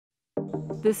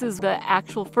This is the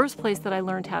actual first place that I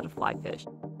learned how to fly fish.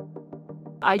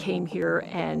 I came here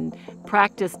and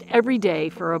practiced every day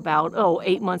for about,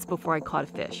 8 months before I caught a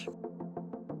fish.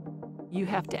 You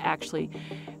have to actually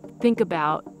think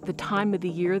about the time of the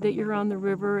year that you're on the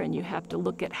river, and you have to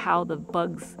look at how the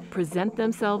bugs present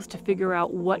themselves to figure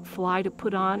out what fly to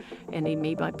put on. And they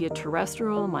might be a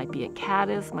terrestrial, might be a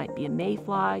caddis, might be a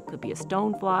mayfly, could be a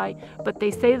stonefly. But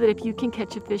they say that if you can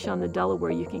catch a fish on the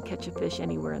Delaware, you can catch a fish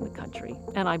anywhere in the country.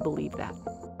 And I believe that.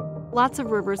 Lots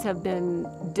of rivers have been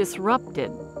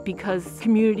disrupted because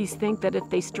communities think that if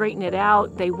they straighten it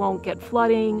out, they won't get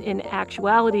flooding. In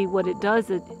actuality, what it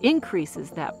does, it increases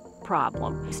that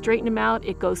problem. You straighten them out,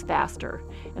 it goes faster.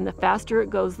 And the faster it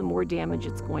goes, the more damage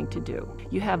it's going to do.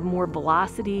 You have more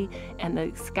velocity, and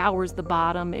it scours the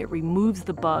bottom, it removes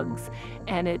the bugs,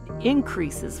 and it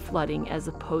increases flooding as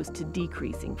opposed to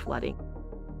decreasing flooding.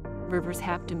 Rivers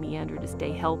have to meander to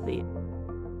stay healthy.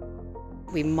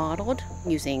 We modeled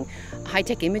using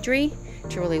high-tech imagery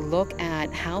to really look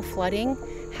at how flooding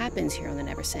happens here on the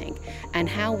Neversink, and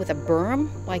how with a berm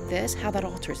like this, how that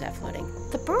alters that flooding.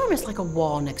 The berm is like a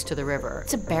wall next to the river.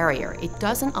 It's a barrier. It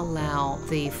doesn't allow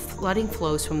the flooding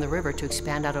flows from the river to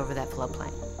expand out over that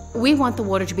floodplain. We want the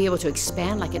water to be able to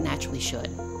expand like it naturally should.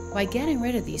 By getting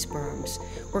rid of these berms,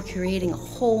 we're creating a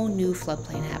whole new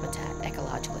floodplain habitat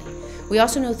ecologically. We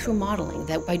also know through modeling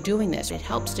that by doing this, it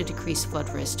helps to decrease flood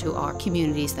risk to our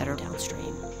communities that are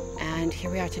downstream. And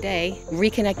here we are today,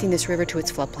 reconnecting this river to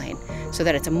its floodplain so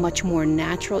that it's a much more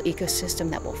natural ecosystem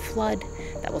that will flood,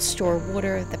 that will store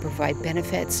water, that provide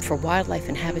benefits for wildlife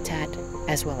and habitat,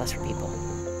 as well as for people.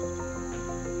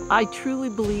 I truly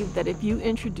believe that if you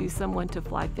introduce someone to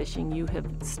fly fishing, you have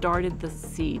started the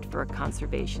seed for a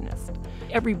conservationist.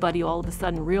 Everybody all of a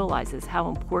sudden realizes how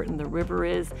important the river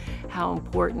is, how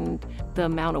important the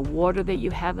amount of water that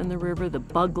you have in the river, the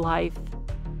bug life.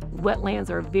 Wetlands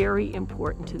are very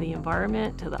important to the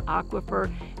environment, to the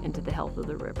aquifer, and to the health of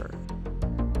the river.